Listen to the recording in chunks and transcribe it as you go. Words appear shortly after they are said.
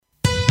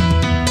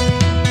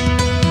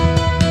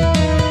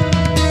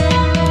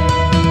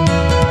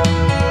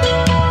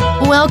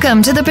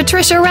Welcome to the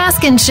Patricia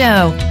Raskin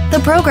Show,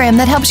 the program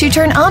that helps you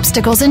turn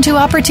obstacles into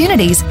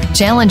opportunities,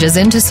 challenges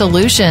into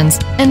solutions,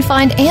 and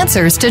find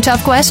answers to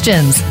tough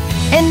questions.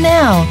 And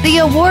now, the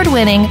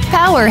award-winning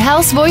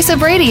powerhouse voice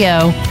of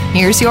radio.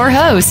 Here's your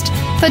host,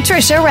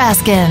 Patricia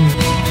Raskin.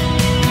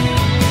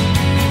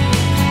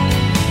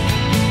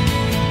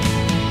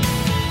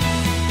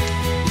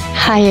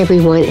 Hi,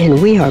 everyone,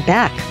 and we are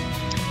back.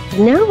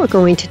 Now we're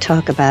going to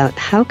talk about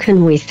how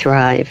can we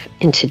thrive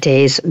in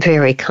today's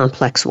very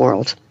complex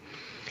world.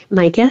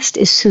 My guest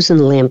is Susan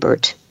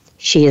Lambert.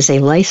 She is a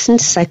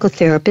licensed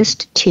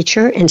psychotherapist,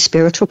 teacher, and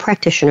spiritual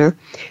practitioner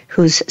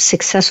whose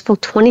successful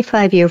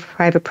 25-year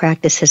private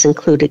practice has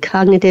included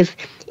cognitive,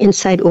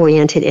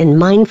 insight-oriented, and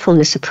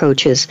mindfulness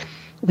approaches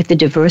with a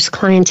diverse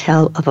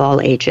clientele of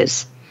all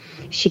ages.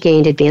 She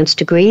gained advanced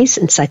degrees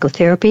in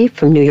psychotherapy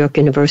from New York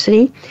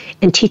University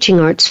and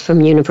teaching arts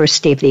from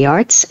University of the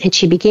Arts, and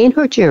she began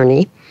her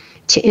journey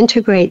to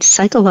integrate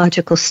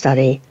psychological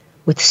study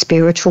with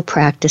spiritual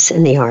practice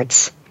in the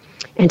arts.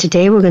 And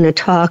today we're going to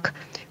talk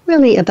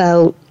really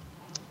about,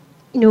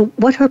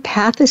 what her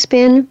path has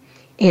been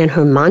and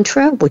her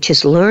mantra, which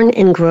is learn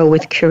and grow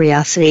with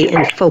curiosity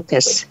and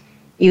focus,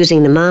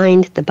 using the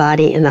mind, the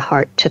body, and the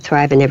heart to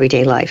thrive in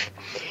everyday life.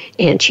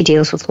 And she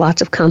deals with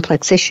lots of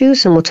complex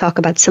issues, and we'll talk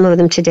about some of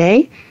them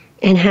today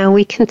and how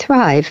we can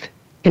thrive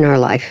in our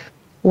life.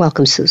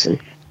 Welcome, Susan.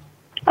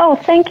 Oh,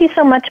 thank you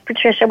so much,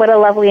 Patricia. What a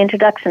lovely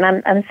introduction.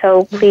 I'm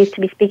so pleased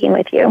to be speaking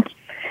with you.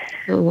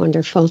 Oh,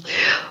 wonderful.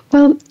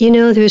 Well,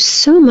 there's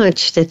so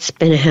much that's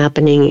been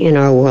happening in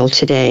our world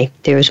today.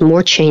 There's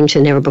more change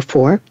than ever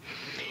before.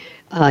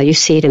 You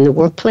see it in the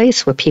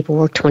workplace where people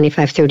work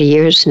 25, 30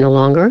 years, no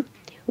longer.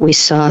 We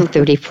saw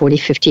 30, 40,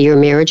 50-year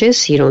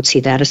marriages. You don't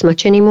see that as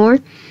much anymore.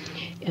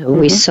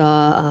 We're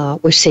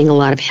seeing a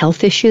lot of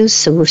health issues.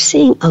 So we're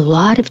seeing a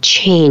lot of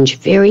change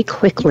very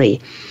quickly.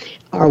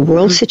 Our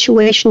world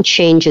situation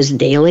changes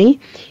daily,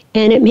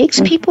 and it makes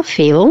people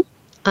feel,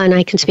 and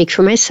I can speak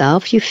for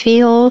myself, you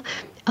feel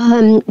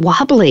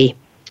wobbly.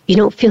 You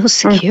don't feel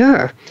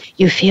secure.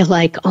 You feel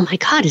like, oh my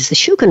God, is the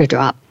shoe going to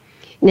drop?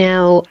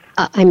 Now,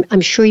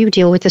 I'm sure you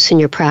deal with this in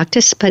your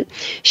practice, but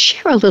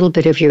share a little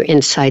bit of your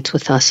insights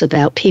with us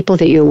about people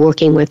that you're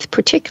working with,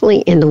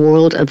 particularly in the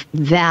world of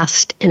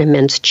vast and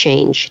immense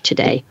change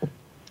today.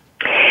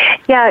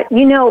 Yeah,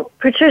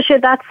 Patricia,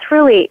 that's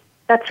really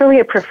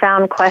a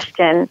profound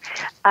question,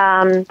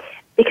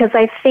 because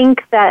I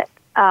think that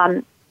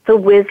the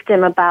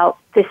wisdom about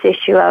this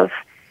issue of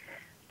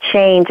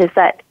change is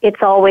that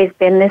it's always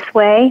been this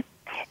way,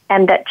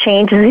 and that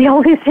change is the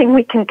only thing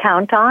we can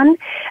count on,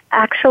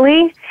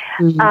 actually.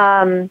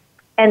 And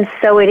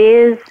so it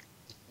is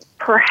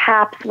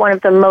perhaps one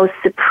of the most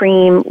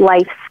supreme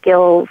life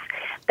skills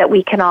that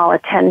we can all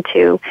attend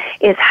to,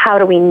 is how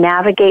do we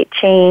navigate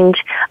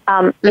change?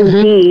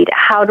 Indeed,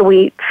 how do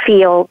we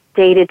feel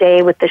day to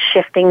day with the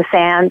shifting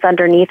sands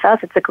underneath us?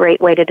 It's a great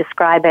way to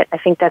describe it. I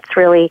think that's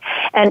really,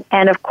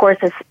 and of course,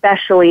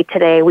 especially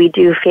today, we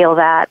do feel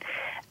that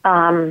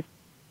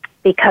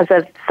because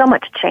of so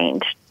much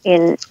change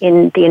in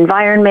the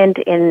environment,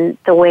 in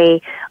the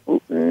way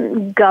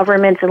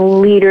governments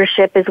and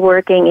leadership is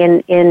working,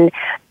 in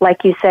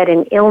like you said,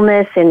 in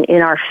illness,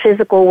 in our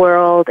physical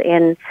world,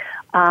 in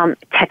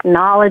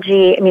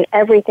technology. I mean,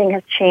 everything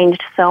has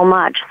changed so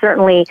much.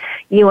 Certainly,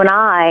 you and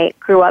I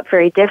grew up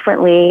very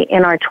differently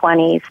in our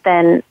 20s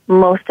than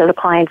most of the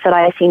clients that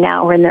I see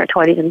now who are in their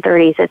 20s and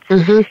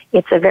 30s.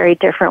 It's a very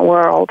different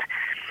world.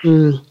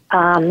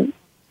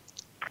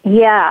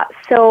 Yeah,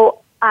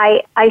 so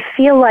I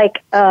feel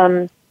like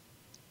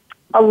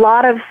a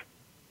lot of,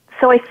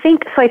 so I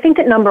think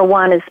that number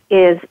one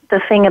is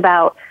the thing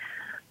about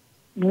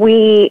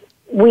we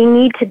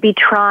need to be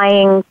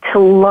trying to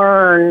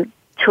learn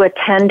to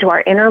attend to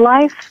our inner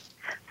life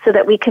so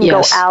that we can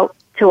go out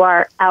to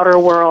our outer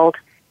world,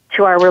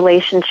 to our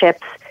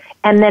relationships,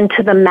 and then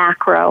to the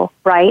macro,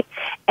 right?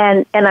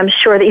 And I'm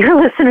sure that your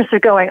listeners are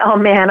going, oh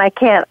man, I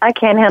can't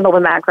handle the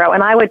macro.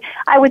 And I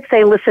would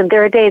say, listen,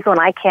 there are days when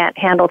I can't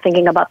handle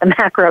thinking about the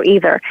macro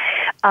either.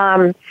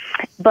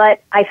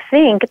 But I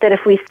think that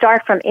if we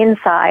start from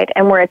inside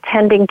and we're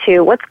attending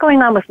to what's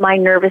going on with my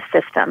nervous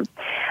system,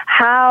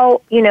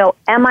 how,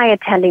 am I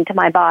attending to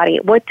my body?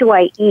 What do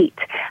I eat?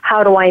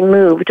 How do I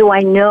move? Do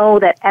I know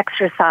that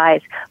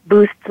exercise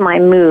boosts my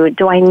mood?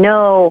 Do I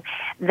know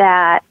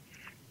that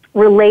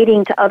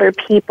relating to other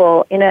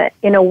people in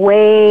a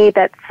way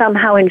that's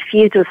somehow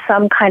infused with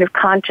some kind of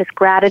conscious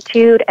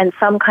gratitude and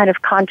some kind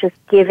of conscious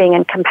giving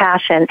and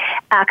compassion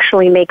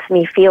actually makes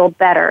me feel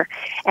better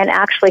and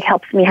actually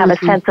helps me have a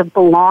sense of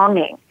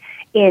belonging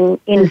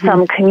in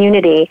some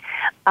community?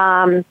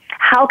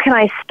 How can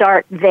I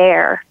start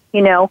there?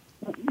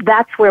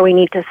 That's where we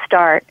need to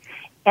start,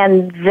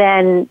 and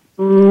then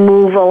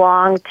move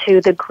along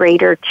to the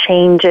greater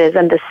changes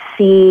and the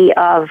sea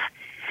of,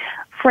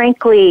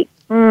 frankly,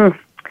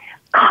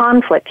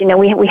 conflict.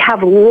 We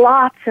have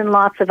lots and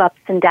lots of ups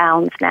and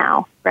downs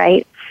now,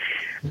 right,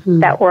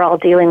 that we're all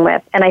dealing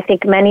with. And I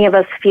think many of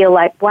us feel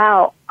like,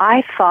 wow,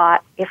 I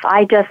thought if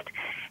I just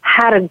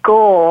had a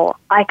goal,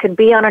 I could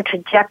be on a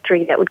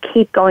trajectory that would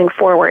keep going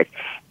forward.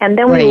 And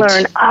then we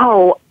learn,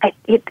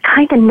 it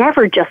kind of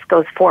never just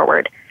goes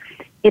forward.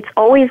 It's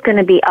always going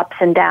to be ups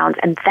and downs.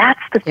 And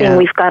that's the thing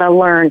we've got to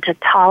learn to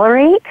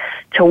tolerate,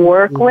 to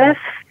work with,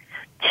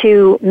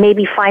 to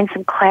maybe find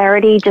some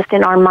clarity just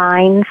in our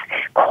minds,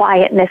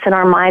 quietness in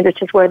our minds,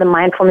 which is where the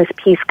mindfulness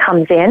piece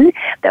comes in,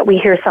 that we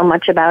hear so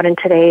much about in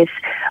today's,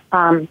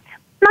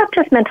 not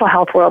just mental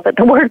health world, but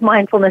the word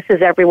mindfulness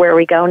is everywhere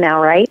we go now,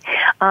 right?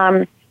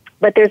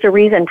 But there's a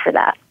reason for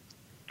that.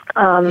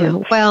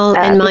 And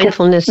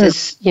mindfulness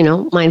is,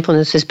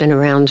 mindfulness has been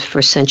around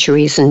for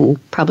centuries and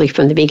probably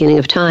from the beginning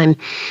of time.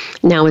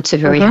 Now it's a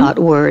very hot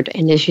word.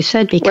 And as you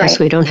said, because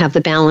we don't have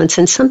the balance.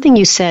 And something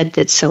you said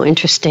that's so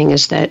interesting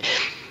is that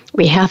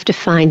we have to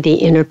find the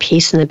inner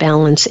peace and the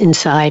balance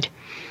inside.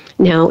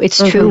 Now,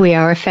 it's true we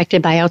are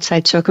affected by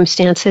outside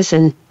circumstances,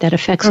 and that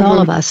affects all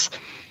of us.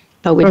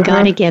 But we've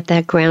got to get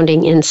that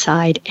grounding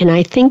inside. And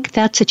I think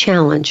that's a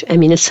challenge. I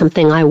mean, it's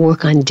something I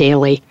work on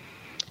daily,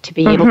 to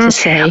be able to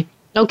say,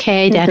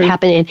 okay, that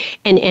happened.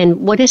 And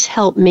what has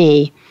helped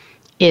me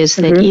is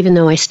that even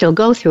though I still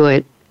go through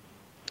it,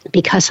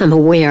 because I'm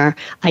aware,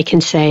 I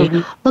can say,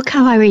 look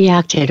how I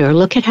reacted, or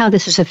look at how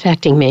this is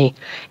affecting me.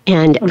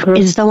 And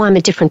as though I'm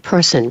a different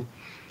person,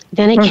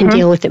 then I can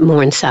deal with it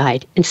more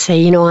inside and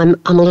say, I'm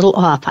a little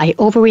off. I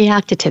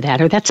overreacted to that,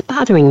 or that's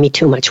bothering me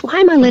too much. Why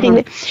am I letting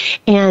it?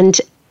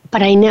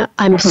 But I know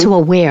I'm so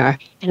aware.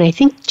 And I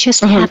think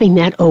just having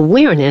that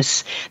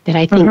awareness that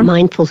I think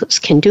mindfulness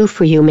can do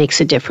for you makes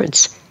a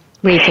difference.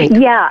 What do you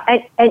think? Yeah,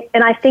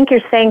 and I think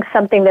you're saying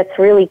something that's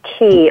really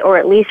key, or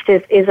at least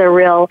is a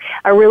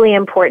really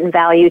important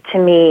value to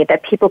me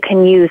that people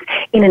can use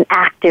in an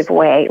active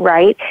way,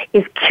 right,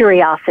 is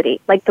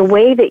curiosity. Like the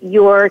way that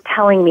you're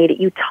telling me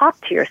that you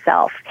talk to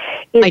yourself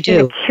is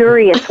in a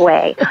curious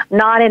way,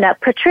 not in a,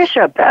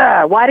 Patricia,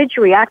 why did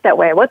you react that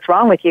way? What's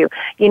wrong with you?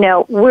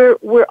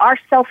 Our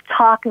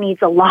self-talk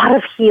needs a lot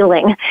of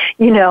healing,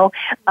 in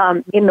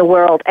the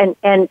world.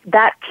 And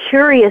that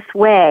curious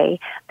way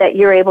that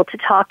you're able to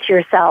talk to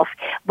yourself,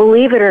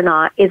 believe it or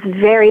not, is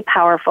very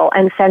powerful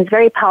and sends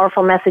very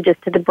powerful messages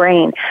to the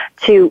brain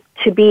to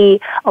be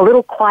a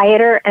little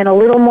quieter and a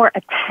little more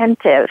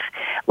attentive.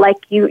 Like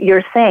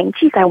you're saying,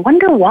 geez, I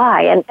wonder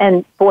why.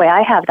 And boy,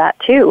 I have that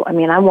too. I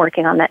mean, I'm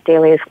working on that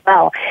daily as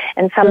well.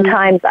 And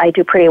sometimes I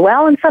do pretty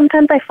well and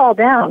sometimes I fall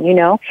down,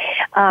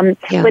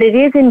 But it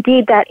is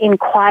indeed that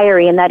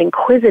inquiry and that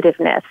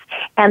inquisitiveness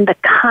and the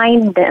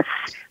kindness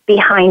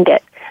behind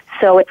it.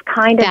 So it's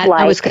kind of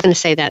like... I was going to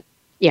say that.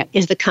 Yeah,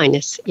 is the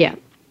kindness. Yeah.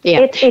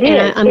 It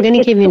is. I'm going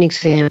to give you an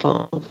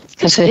example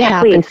because it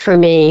happened for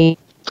me.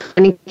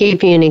 I'm going to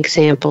give you an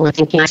example. I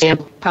think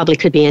it probably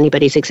could be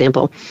anybody's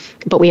example.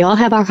 But we all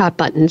have our hot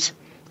buttons.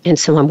 And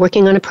so I'm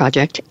working on a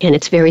project, and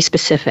it's very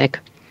specific.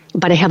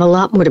 But I have a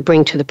lot more to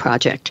bring to the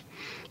project.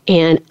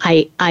 And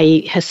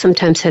I have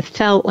sometimes have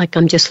felt like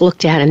I'm just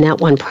looked at in that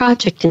one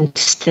project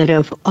instead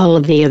of all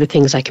of the other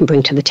things I can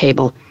bring to the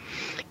table.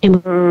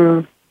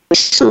 And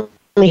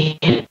recently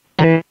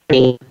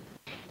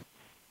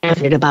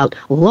had about,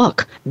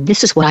 look,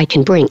 this is what I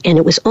can bring. And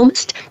there was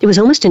almost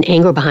an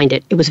anger behind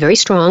it. It was very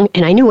strong,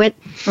 and I knew it.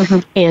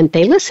 And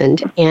they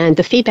listened, and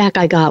the feedback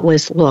I got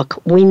was,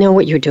 look, we know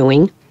what you're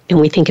doing,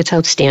 and we think it's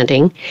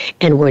outstanding,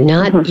 and we're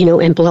not,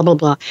 and blah, blah,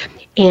 blah.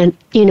 And,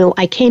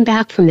 I came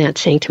back from that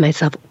saying to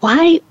myself,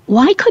 why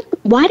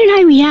did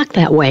I react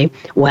that way?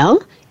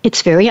 Well,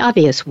 it's very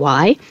obvious.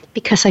 Why?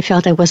 Because I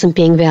felt I wasn't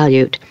being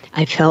valued.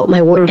 I felt my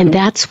worth, and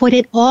that's what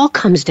it all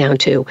comes down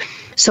to.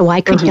 So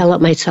I could yell at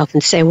myself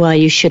and say, well,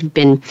 you should have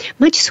been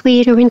much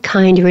sweeter and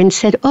kinder, and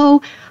said,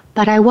 oh,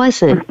 but I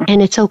wasn't,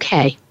 and it's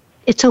okay.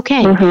 It's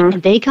okay.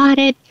 And they got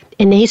it,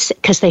 and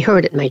because they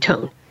heard it in my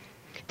tone.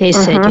 They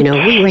said,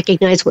 we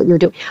recognize what you're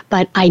doing.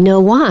 But I know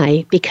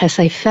why, because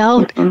I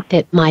felt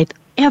that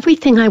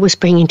everything I was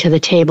bringing to the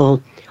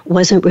table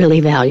wasn't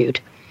really valued.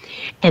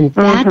 And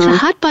that's a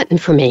hot button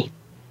for me.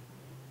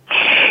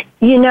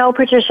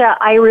 Patricia,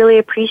 I really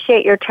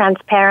appreciate your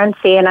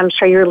transparency, and I'm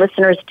sure your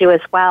listeners do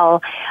as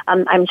well.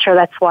 I'm sure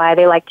that's why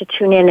they like to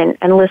tune in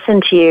and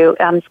listen to you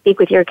speak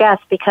with your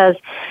guests, because,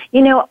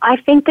 I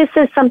think this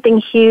is something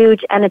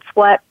huge, and it's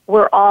what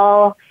we're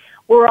all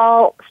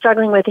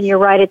struggling with. And you're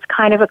right; it's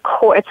kind of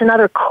it's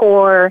another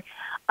core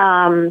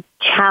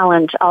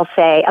challenge, I'll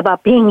say,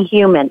 about being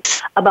human.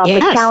 About the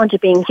challenge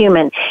of being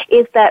human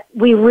is that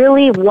we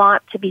really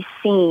want to be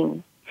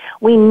seen.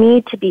 We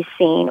need to be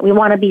seen. We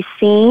want to be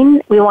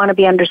seen. We want to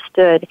be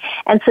understood.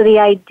 And so the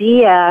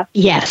idea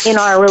in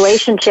our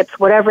relationships,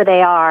 whatever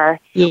they are,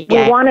 we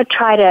want to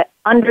try to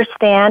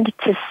understand,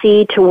 to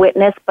see, to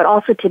witness, but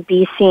also to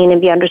be seen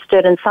and be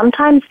understood. And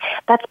sometimes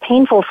that's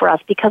painful for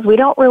us because we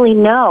don't really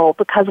know,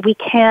 because we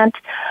can't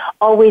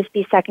always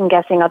be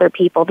second-guessing other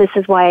people. This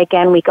is why,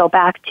 again, we go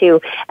back to,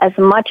 as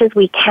much as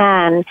we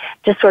can,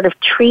 to sort of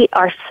treat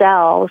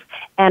ourselves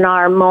and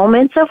our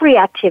moments of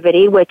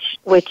reactivity,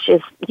 which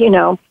is,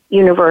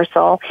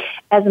 universal,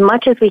 as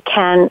much as we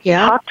can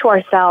talk to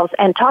ourselves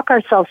and talk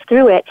ourselves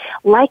through it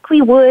like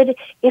we would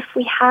if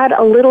we had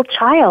a little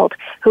child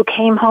who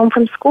came home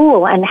from school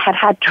school and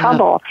had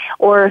trouble,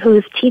 or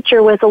whose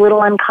teacher was a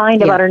little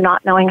unkind about her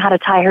not knowing how to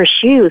tie her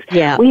shoes,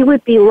 we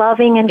would be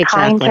loving and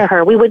kind to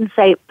her. We wouldn't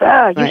say,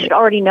 you should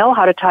already know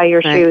how to tie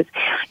your shoes.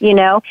 You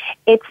know,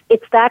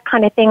 it's that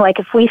kind of thing. Like,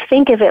 if we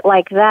think of it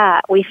like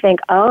that, we think,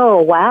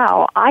 oh,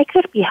 wow, I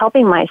could be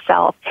helping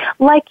myself,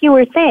 like you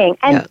were saying.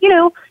 And, you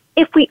know,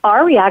 if we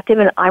are reactive,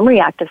 and I'm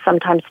reactive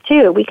sometimes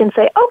too, we can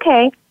say,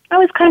 okay, I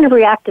was kind of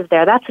reactive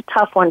there. That's a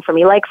tough one for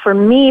me. Like for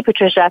me,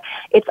 Patricia,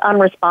 it's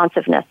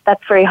unresponsiveness.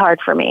 That's very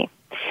hard for me.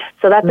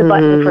 So that's a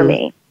button for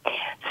me.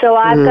 So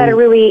I've got to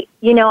really,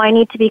 you know, I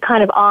need to be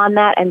kind of on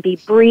that and be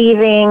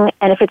breathing.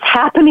 And if it's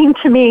happening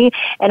to me,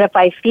 and if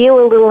I feel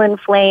a little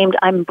inflamed,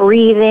 I'm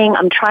breathing.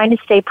 I'm trying to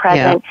stay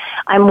present.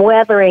 I'm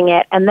weathering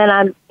it. And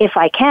then if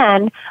I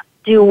can,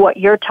 do what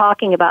you're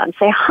talking about and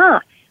say,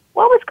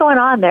 what was going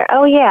on there?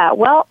 Oh, yeah,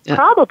 well,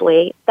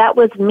 probably that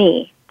was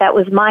me. That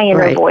was my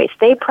inner voice.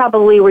 They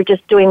probably were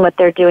just doing what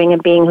they're doing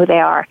and being who they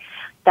are.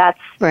 That's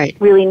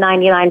really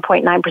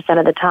 99.9%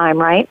 of the time,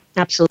 right?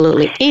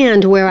 Absolutely.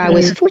 And where I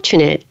was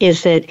fortunate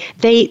is that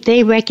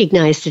they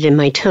recognized it in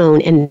my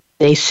tone, and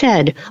they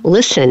said,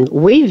 "Listen,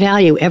 we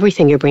value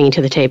everything you're bringing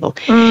to the table,"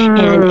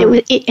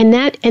 and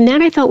that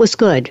I thought was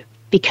good,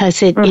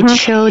 because it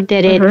showed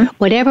that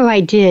whatever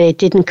I did, it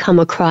didn't come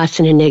across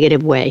in a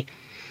negative way.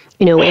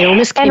 You know, it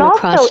almost came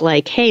across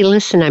like, "Hey,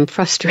 listen, I'm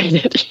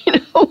frustrated." You know.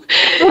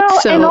 Well,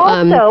 and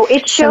also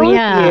it shows you.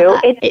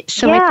 I think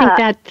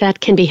that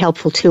can be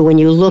helpful too when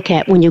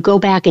you go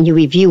back and you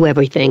review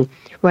everything,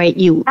 right?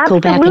 You go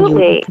back and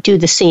you do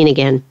the scene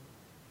again.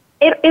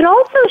 It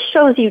also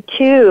shows you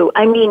too.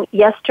 I mean,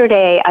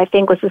 yesterday I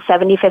think was the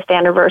 75th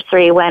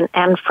anniversary when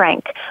Anne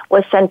Frank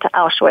was sent to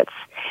Auschwitz.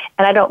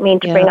 And I don't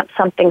mean to bring up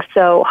something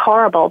so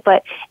horrible,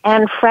 but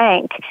Anne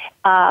Frank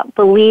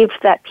believed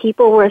that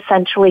people were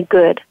essentially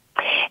good.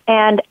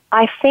 And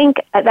I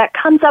think that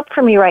comes up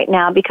for me right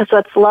now, because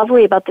what's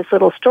lovely about this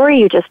little story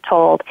you just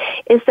told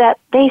is that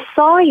they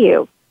saw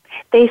you.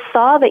 They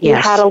saw that you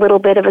had a little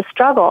bit of a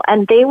struggle,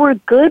 and they were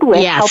good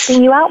with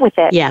helping you out with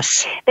it.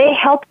 Yes. They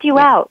helped you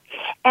out.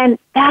 And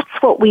that's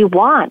what we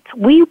want.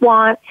 We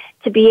want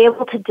to be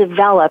able to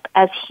develop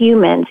as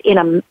humans in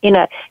a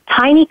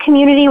tiny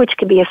community, which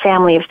could be a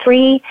family of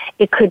 3.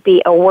 It could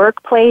be a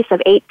workplace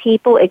of 8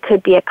 people. It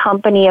could be a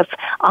company of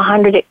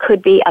 100. It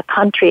could be a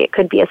country. It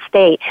could be a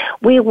state.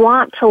 We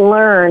want to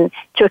learn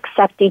to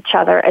accept each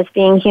other as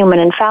being human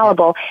and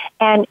fallible,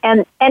 and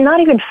not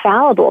even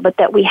fallible, but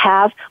that we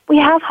have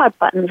hot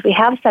buttons. We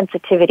have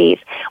sensitivities.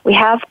 We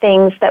have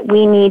things that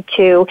we need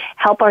to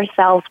help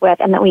ourselves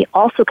with, and that we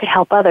also could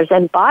help others.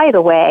 And by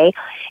the way,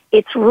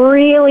 it's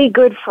really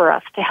good for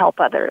us to help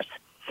others.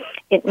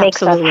 It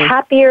makes us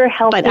happier,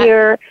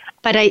 healthier.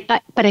 But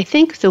I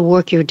think the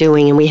work you're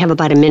doing, and we have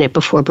about a minute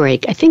before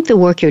break, I think the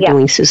work you're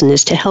doing, Susan,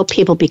 is to help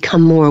people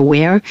become more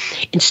aware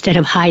instead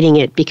of hiding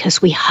it,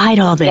 because we hide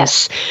all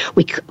this.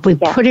 We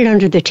put it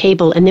under the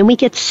table, and then we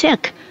get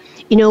sick,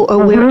 you know,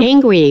 or we're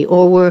angry,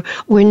 or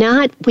we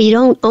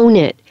don't own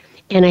it.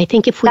 And I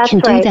think if we can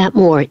do that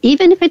more,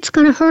 even if it's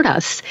going to hurt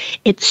us,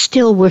 it's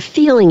still, we're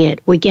feeling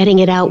it, we're getting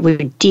it out, we're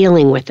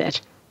dealing with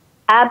it.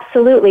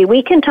 Absolutely.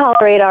 We can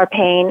tolerate our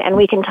pain, and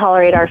we can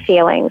tolerate our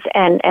feelings,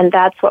 and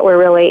that's what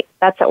we're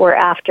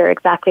after.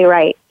 Exactly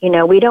right. You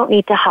know, we don't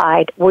need to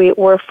hide.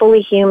 We're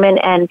fully human,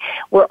 and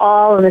we're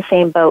all in the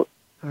same boat.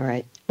 All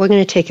right. We're going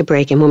to take a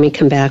break, and when we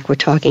come back, we're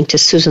talking to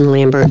Susan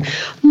Lambert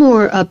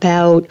more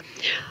about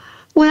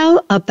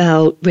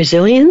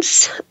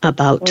resilience,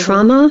 about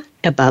trauma,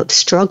 about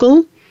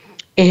struggle,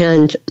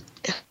 and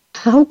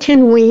how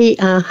can we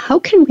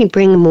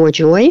bring more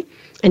joy,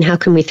 and how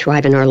can we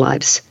thrive in our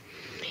lives.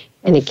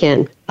 And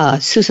again,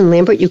 Susan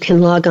Lambert, you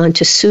can log on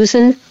to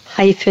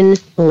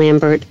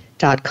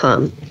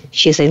susan-lambert.com.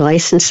 She is a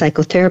licensed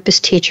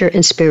psychotherapist, teacher,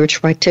 and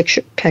spiritual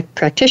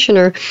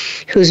practitioner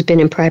who's been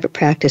in private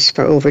practice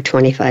for over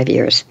 25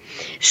 years.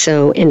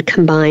 So, and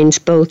combines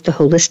both the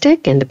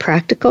holistic and the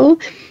practical,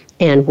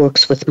 and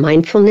works with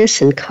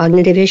mindfulness and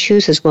cognitive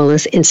issues as well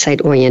as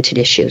insight-oriented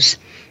issues,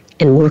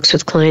 and works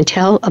with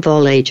clientele of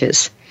all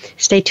ages.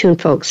 Stay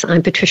tuned, folks.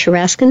 I'm Patricia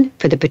Raskin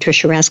for the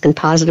Patricia Raskin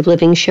Positive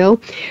Living Show,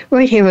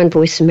 right here on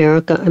Voice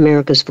America,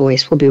 America's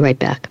Voice. We'll be right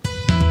back.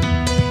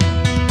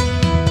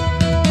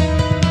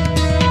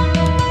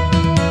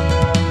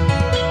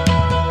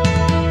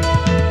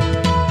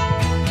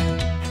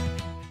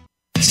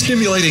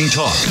 Stimulating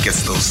talk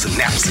gets those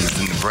synapses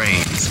in the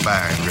brain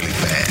firing really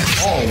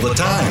fast. All the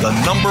time. The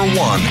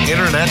 #1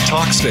 internet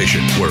talk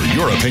station where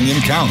your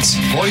opinion counts.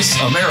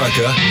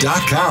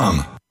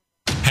 VoiceAmerica.com.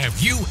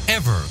 Have you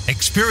ever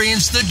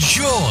experienced the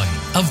joy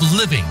of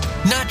living?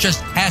 Not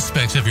just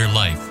aspects of your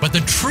life, but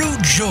the true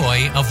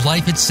joy of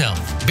life itself.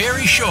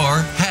 Barry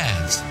Shore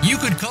has. You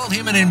could call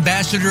him an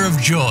ambassador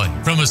of joy.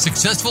 From a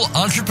successful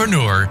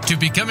entrepreneur to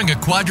becoming a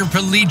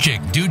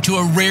quadriplegic due to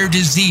a rare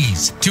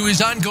disease, to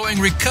his ongoing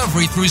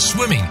recovery through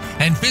swimming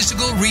and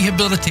physical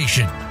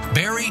rehabilitation.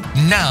 Barry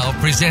now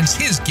presents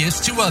his gifts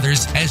to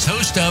others as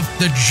host of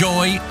The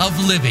Joy of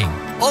Living.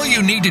 All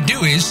you need to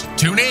do is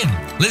tune in,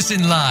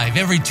 Listen live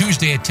every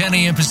Tuesday at 10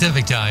 a.m.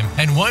 Pacific Time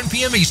and 1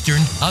 p.m.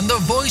 Eastern on the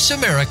Voice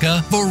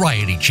America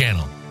Variety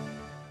Channel.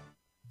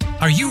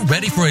 Are you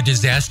ready for a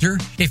disaster?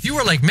 If you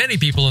are like many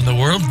people in the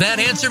world, that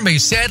answer may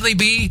sadly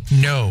be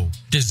no.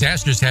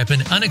 Disasters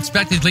happen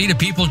unexpectedly to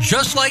people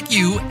just like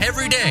you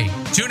every day.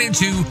 Tune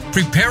into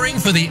Preparing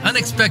for the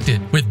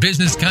Unexpected with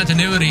business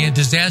continuity and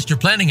disaster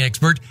planning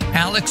expert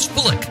Alex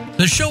Fullick.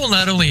 The show will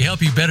not only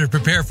help you better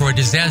prepare for a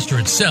disaster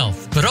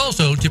itself, but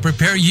also to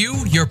prepare you,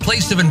 your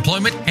place of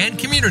employment, and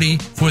community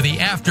for the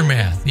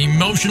aftermath,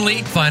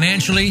 emotionally,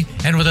 financially,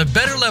 and with a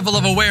better level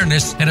of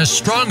awareness and a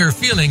stronger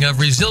feeling of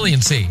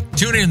resiliency.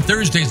 Tune in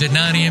Thursdays at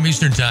 9 a.m.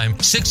 Eastern Time,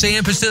 6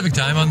 a.m. Pacific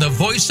Time on the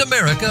Voice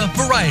America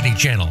Variety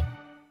Channel.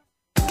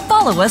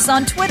 Follow us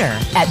on Twitter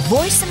at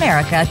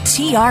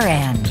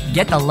VoiceAmericaTRN.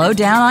 Get the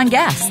lowdown on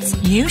guests,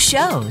 new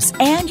shows,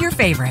 and your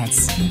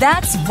favorites.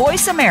 That's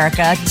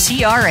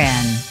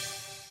VoiceAmericaTRN.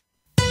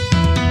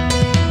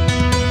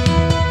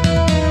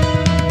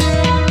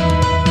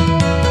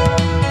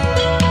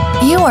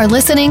 You are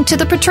listening to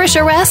The Patricia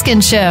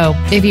Raskin Show.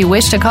 If you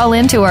wish to call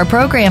into our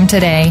program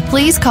today,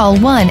 please call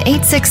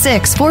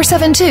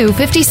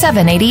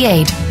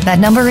 1-866-472-5788. That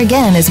number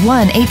again is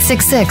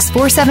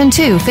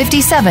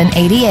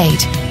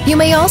 1-866-472-5788. You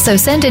may also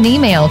send an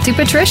email to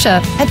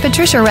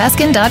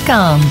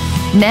patricia@patriciaraskin.com.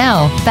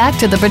 Now, back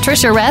to The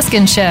Patricia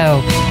Raskin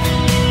Show.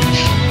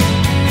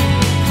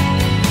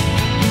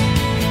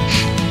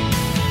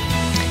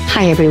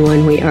 Hi,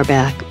 everyone. We are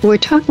back. We're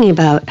talking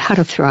about how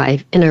to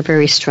thrive in our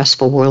very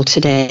stressful world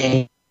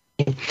today.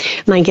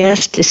 My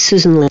guest is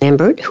Susan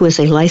Lambert, who is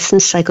a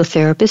licensed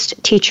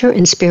psychotherapist, teacher,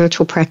 and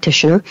spiritual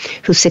practitioner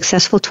whose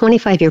successful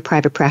 25-year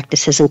private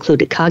practice has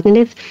included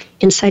cognitive,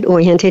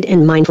 insight-oriented,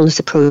 and mindfulness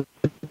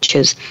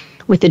approaches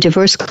with a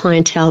diverse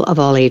clientele of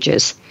all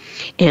ages.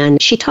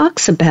 And she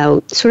talks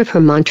about sort of her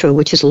mantra,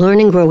 which is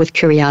learn and grow with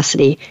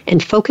curiosity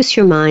and focus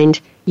your mind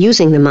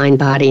using the mind,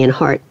 body, and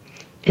heart.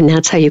 And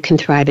that's how you can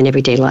thrive in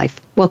everyday life.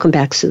 Welcome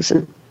back,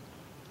 Susan.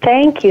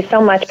 Thank you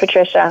so much,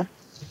 Patricia.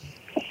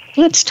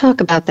 Let's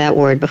talk about that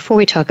word before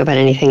we talk about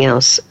anything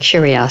else,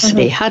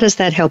 curiosity. How does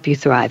that help you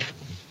thrive?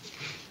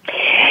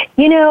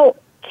 You know,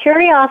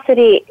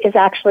 curiosity is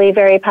actually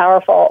very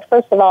powerful.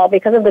 First of all,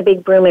 because of the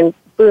big boom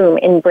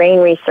in brain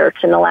research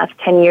in the last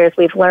 10 years,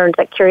 we've learned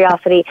that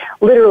curiosity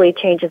literally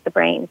changes the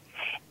brain.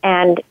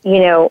 And,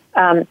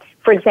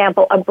 for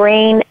example, a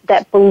brain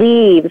that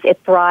believes it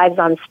thrives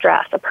on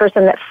stress, a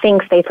person that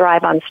thinks they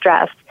thrive on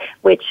stress,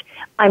 which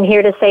I'm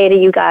here to say to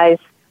you guys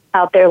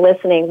out there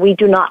listening, we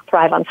do not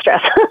thrive on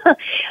stress.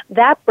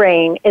 That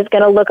brain is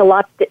going to look a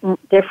lot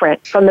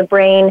different from the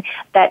brain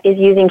that is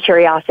using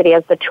curiosity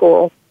as the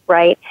tool,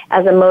 right,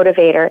 as a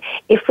motivator.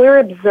 If we're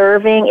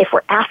observing, if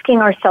we're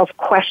asking ourselves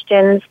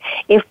questions,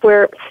 if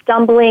we're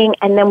stumbling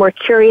and then we're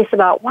curious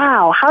about,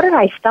 wow, how did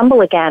I stumble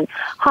again?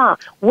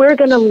 We're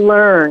going to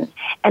learn.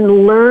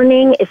 And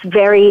learning is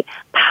very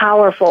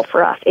powerful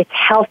for us. It's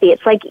healthy.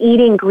 It's like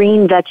eating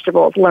green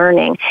vegetables,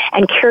 learning.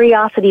 And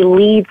curiosity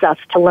leads us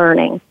to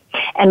learning.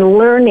 And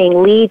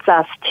learning leads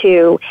us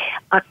to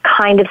a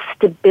kind of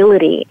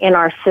stability in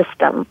our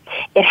system.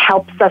 It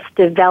helps us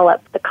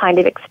develop the kind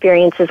of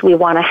experiences we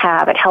want to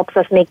have. It helps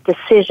us make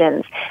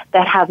decisions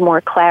that have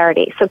more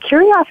clarity. So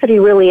curiosity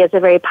really is a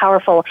very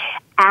powerful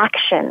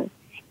action.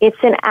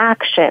 It's an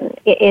action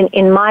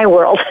in my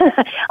world.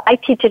 I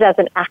teach it as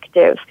an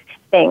active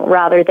thing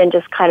rather than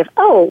just kind of,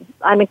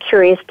 I'm a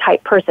curious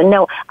type person.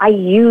 No, I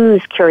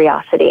use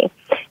curiosity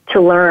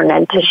to learn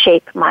and to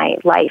shape my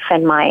life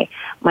and my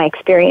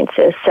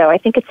experiences. So I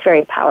think it's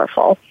very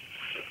powerful.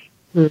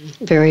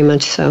 Very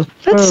much so.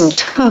 Let's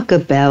talk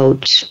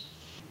about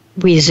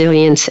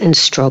resilience and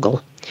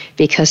struggle,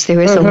 because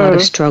there is a lot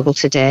of struggle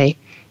today.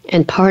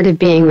 And part of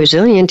being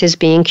resilient is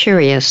being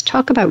curious.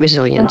 Talk about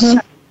resilience.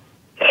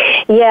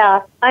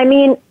 Yeah, I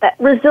mean,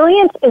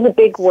 resilience is a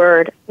big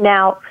word.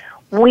 Now,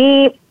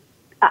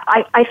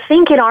 I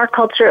think in our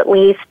culture at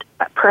least,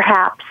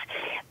 perhaps,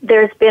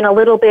 there's been a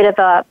little bit of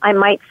I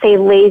might say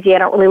lazy, I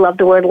don't really love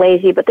the word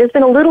lazy, but there's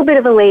been a little bit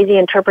of a lazy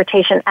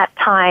interpretation at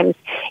times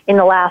in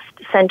the last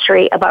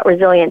century about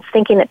resilience,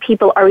 thinking that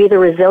people are either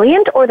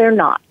resilient or they're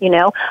not,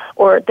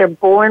 or they're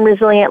born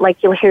resilient.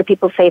 Like you'll hear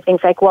people say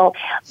things like, well,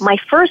 my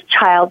first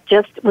child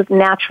just was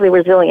naturally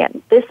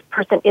resilient. This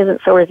person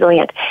isn't so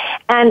resilient.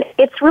 And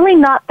it's really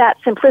not that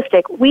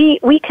simplistic.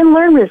 We can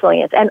learn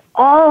resilience, and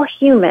all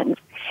humans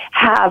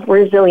have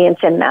resilience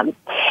in them.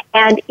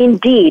 And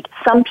indeed,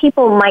 some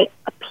people might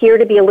appear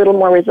to be a little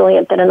more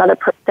resilient than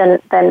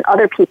than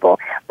other people,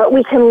 but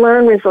we can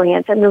learn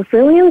resilience. And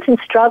resilience and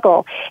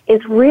struggle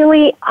is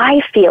really,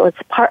 I feel,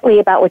 it's partly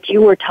about what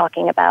you were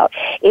talking about.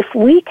 If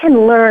we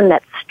can learn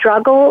that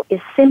struggle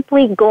is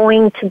simply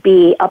going to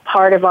be a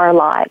part of our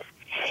lives,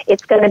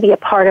 it's going to be a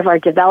part of our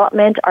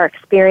development, our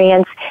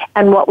experience,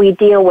 and what we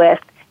deal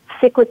with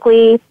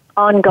cyclically,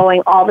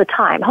 ongoing all the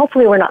time.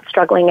 Hopefully we're not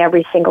struggling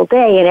every single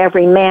day in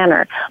every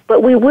manner,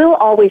 but we will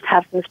always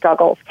have some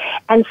struggles.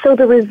 And so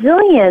the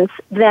resilience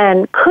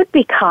then could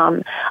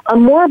become a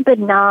more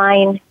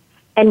benign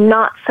and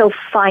not so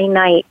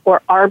finite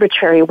or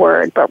arbitrary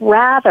word, but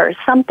rather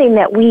something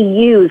that we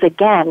use,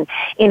 again,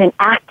 in an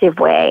active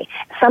way,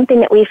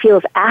 something that we feel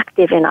is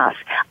active in us.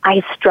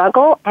 I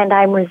struggle and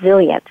I'm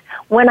resilient.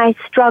 When I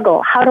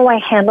struggle, how do I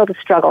handle the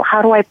struggle?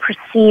 How do I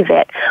perceive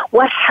it?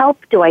 What help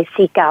do I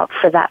seek out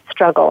for that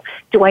struggle?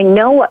 Do I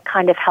know what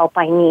kind of help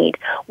I need?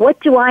 What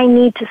do I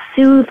need to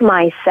soothe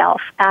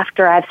myself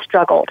after I've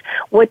struggled?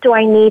 What do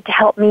I need to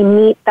help me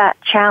meet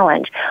that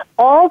challenge?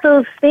 All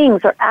those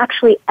things are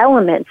actually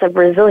elements of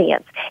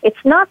resilience.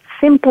 It's not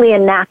simply a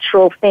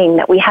natural thing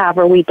that we have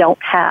or we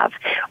don't have.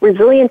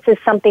 Resilience is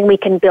something we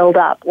can build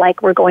up,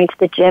 like we're going to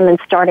the gym and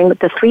starting with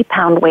the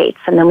 3-pound weights,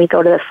 and then we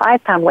go to the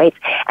 5-pound weights,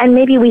 and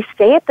maybe we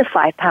stay at the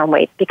 5-pound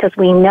weights because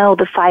we know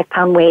the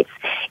 5-pound weights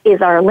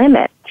is our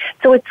limit.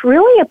 So it's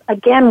really,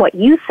 again, what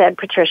you said,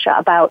 Patricia,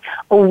 about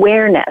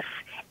awareness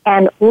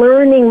and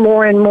learning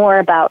more and more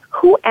about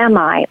who am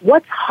I,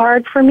 what's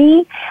hard for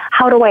me,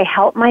 how do I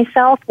help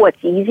myself, what's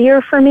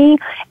easier for me,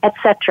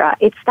 etc.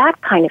 It's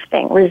that kind of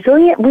thing.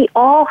 Resilient, we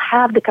all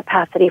have the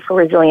capacity for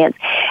resilience.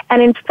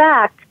 And in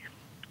fact,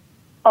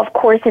 of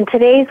course, in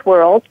today's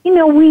world, we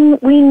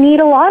need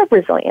a lot of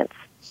resilience,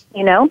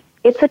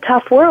 It's a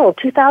tough world.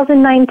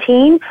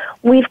 2019,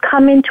 we've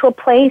come into a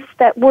place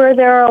where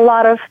there are a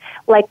lot of,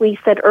 like we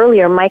said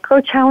earlier,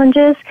 micro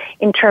challenges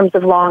in terms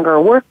of longer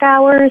work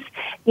hours,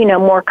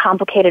 more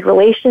complicated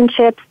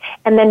relationships,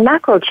 and then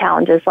macro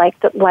challenges like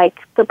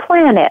the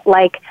planet,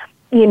 like,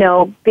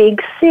 big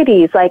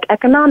cities, like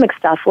economic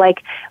stuff,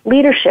 like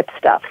leadership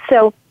stuff.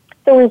 So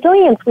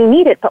resilience, we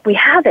need it, but we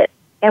have it,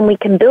 and we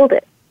can build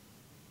it.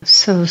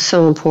 So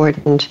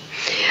important.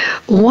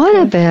 What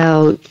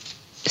about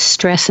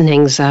stress and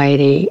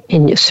anxiety,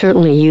 and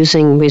certainly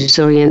using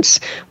resilience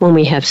when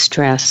we have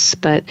stress,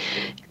 but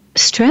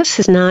stress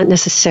is not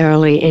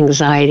necessarily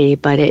anxiety,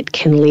 but it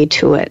can lead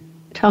to it.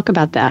 Talk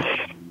about that.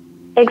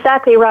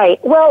 Exactly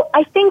right. Well,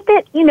 I think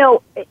that,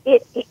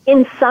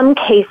 in some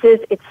cases,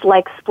 it's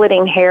like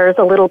splitting hairs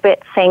a little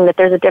bit, saying that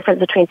there's a difference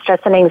between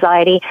stress and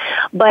anxiety,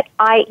 but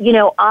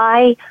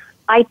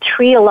I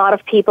treat a lot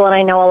of people, and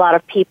I know a lot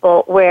of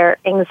people where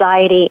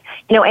anxiety,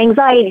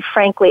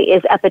 frankly,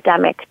 is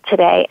epidemic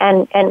today.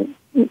 And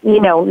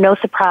no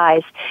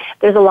surprise,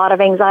 there's a lot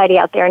of anxiety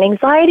out there. And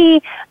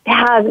anxiety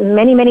has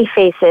many, many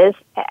faces,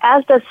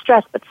 as does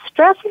stress. But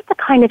stress is the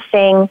kind of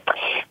thing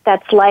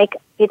that's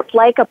it's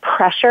like a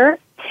pressure.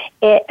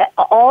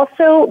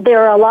 Also,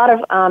 there are a lot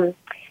of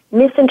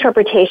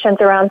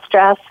misinterpretations around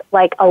stress.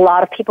 Like, a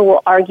lot of people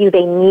will argue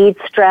they need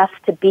stress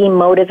to be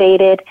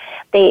motivated.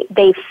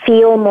 They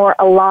feel more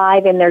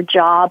alive in their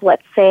job,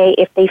 let's say,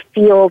 if they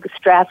feel the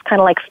stress,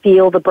 kind of like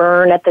feel the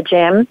burn at the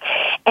gym.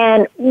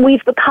 And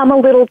we've become a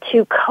little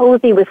too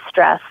cozy with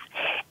stress.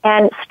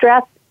 And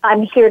stress,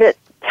 I'm here to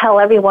tell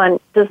everyone,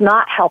 does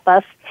not help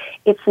us.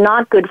 It's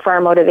not good for our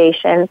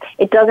motivation.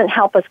 It doesn't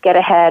help us get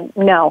ahead.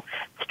 No.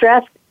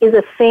 Stress is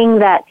a thing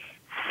that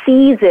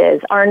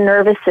seizes our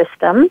nervous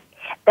system,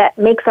 that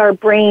makes our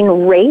brain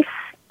race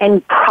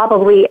and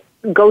probably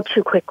go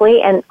too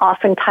quickly and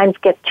oftentimes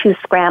get too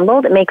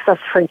scrambled. It makes us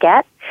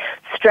forget.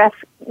 Stress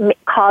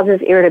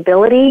causes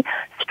irritability.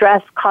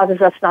 Stress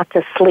causes us not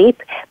to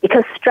sleep,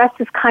 because stress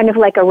is kind of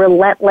like a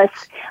relentless,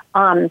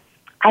 a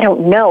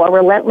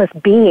relentless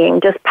being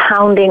just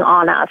pounding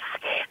on us,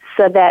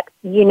 so that,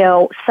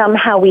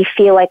 somehow we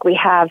feel like we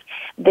have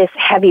this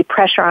heavy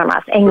pressure on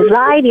us.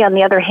 Anxiety, on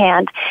the other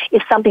hand,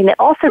 is something that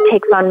also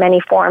takes on many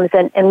forms,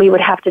 and we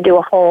would have to do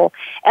a whole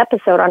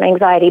episode on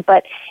anxiety.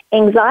 But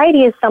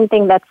anxiety is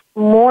something that's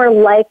more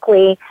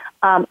likely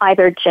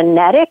either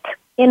genetic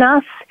in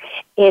us.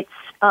 It's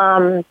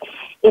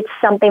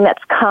something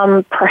that's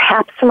come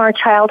perhaps from our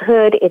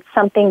childhood. It's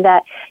something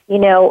that,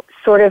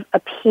 sort of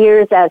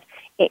appears as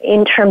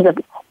in terms of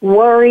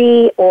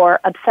worry or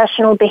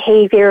obsessional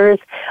behaviors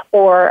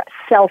or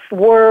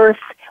self-worth,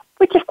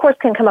 which of course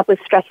can come up with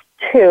stress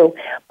too.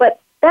 But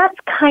that's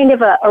kind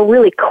of a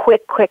really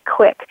quick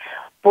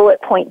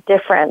bullet point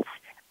difference.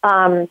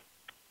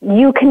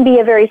 You can be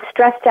a very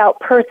stressed out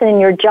person in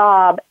your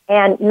job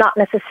and not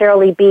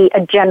necessarily be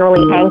a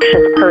generally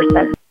anxious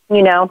person,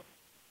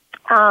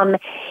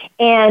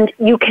 and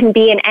you can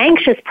be an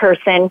anxious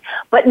person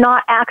but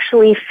not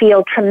actually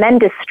feel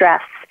tremendous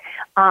stress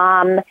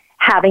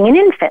having an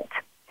infant,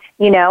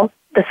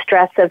 the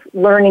stress of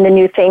learning the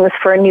new things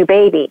for a new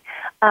baby.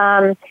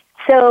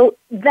 So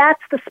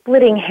that's the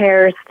splitting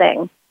hairs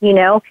thing,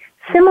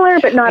 similar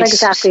but not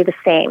exactly the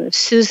same.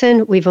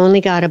 Susan, we've only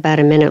got about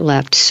a minute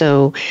left,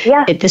 so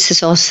this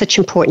is all such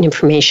important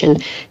information.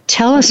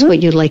 Tell us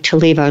what you'd like to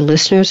leave our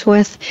listeners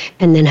with,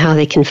 and then how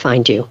they can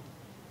find you.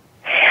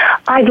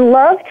 I'd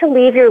love to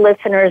leave your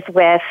listeners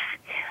with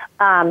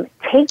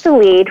take the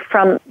lead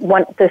from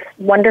this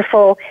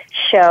wonderful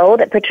show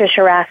that Patricia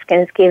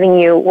Raskin is giving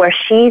you, where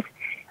she's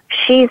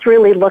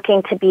really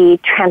looking to be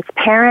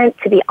transparent,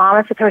 to be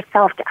honest with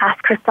herself, to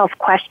ask herself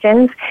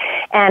questions,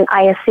 and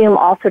I assume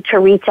also to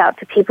reach out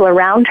to people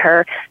around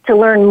her to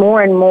learn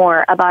more and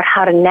more about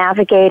how to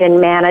navigate and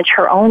manage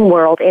her own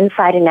world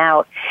inside and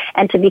out,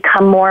 and to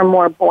become more and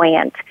more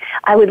buoyant.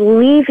 I would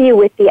leave you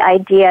with the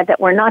idea that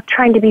we're not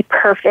trying to be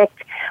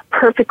perfect,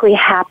 perfectly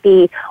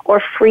happy, or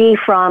free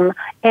from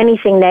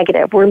anything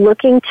negative. We're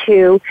looking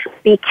to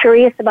be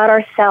curious about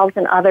ourselves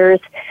and others,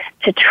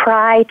 to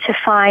try to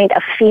find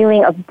a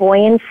feeling of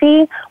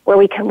buoyancy where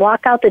we can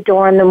walk out the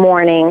door in the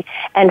morning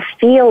and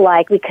feel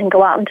like we can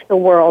go out into the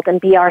world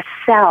and be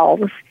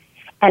ourselves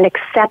and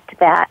accept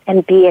that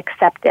and be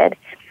accepted.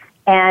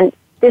 And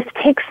this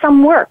takes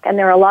some work, and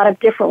there are a lot of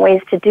different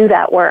ways to do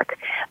that work.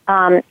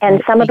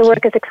 And some of the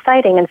work is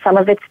exciting, and some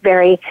of it's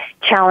very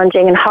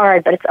challenging and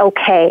hard, but it's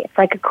okay. It's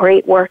like a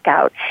great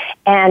workout.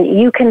 And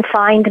you can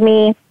find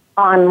me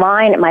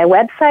online at my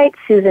website,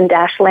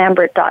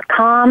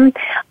 susan-lambert.com.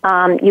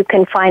 You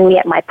can find me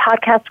at my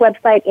podcast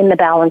website,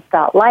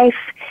 inthebalance.life,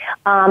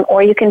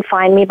 or you can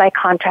find me by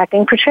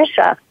contacting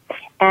Patricia.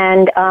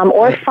 And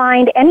or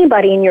find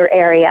anybody in your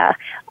area.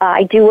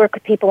 I do work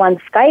with people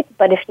on Skype,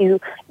 but if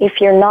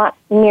you're not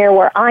near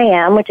where I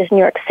am, which is New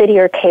York City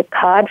or Cape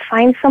Cod,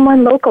 find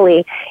someone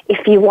locally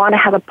if you want to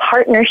have a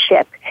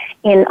partnership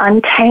in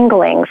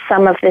untangling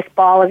some of this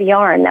ball of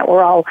yarn that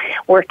we're all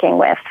working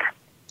with.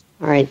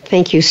 All right.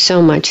 Thank you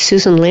so much.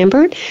 Susan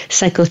Lambert,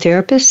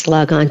 psychotherapist.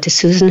 Log on to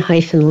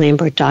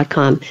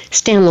susan-lambert.com.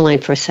 Stay on the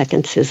line for a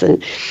second,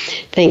 Susan.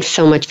 Thanks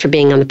so much for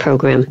being on the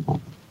program.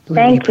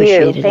 Thank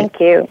you. Thank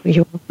you.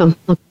 You're welcome.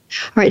 All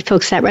right,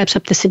 folks, that wraps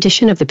up this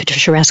edition of the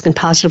Patricia Raskin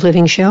Positive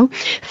Living Show.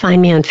 Find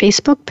me on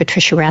Facebook,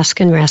 Patricia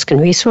Raskin, Raskin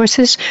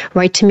Resources.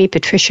 Write to me,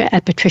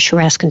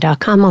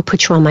 patricia@patriciaraskin.com. I'll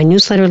put you on my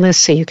newsletter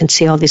list so you can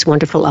see all these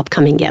wonderful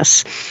upcoming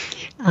guests.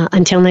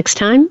 Until next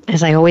time,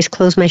 as I always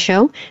close my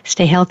show,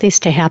 stay healthy,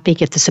 stay happy,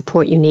 get the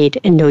support you need,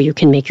 and know you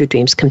can make your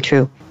dreams come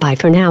true. Bye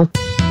for now.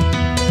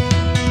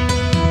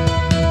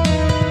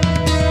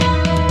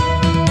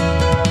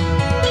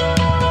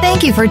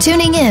 Thank you for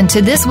tuning in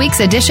to this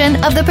week's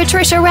edition of The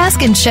Patricia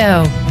Raskin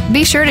Show.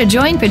 Be sure to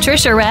join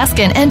Patricia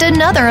Raskin and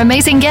another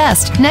amazing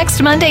guest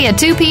next Monday at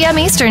 2 p.m.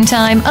 Eastern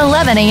Time,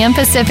 11 a.m.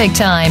 Pacific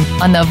Time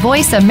on the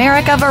Voice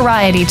America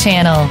Variety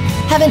Channel.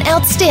 Have an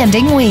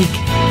outstanding week.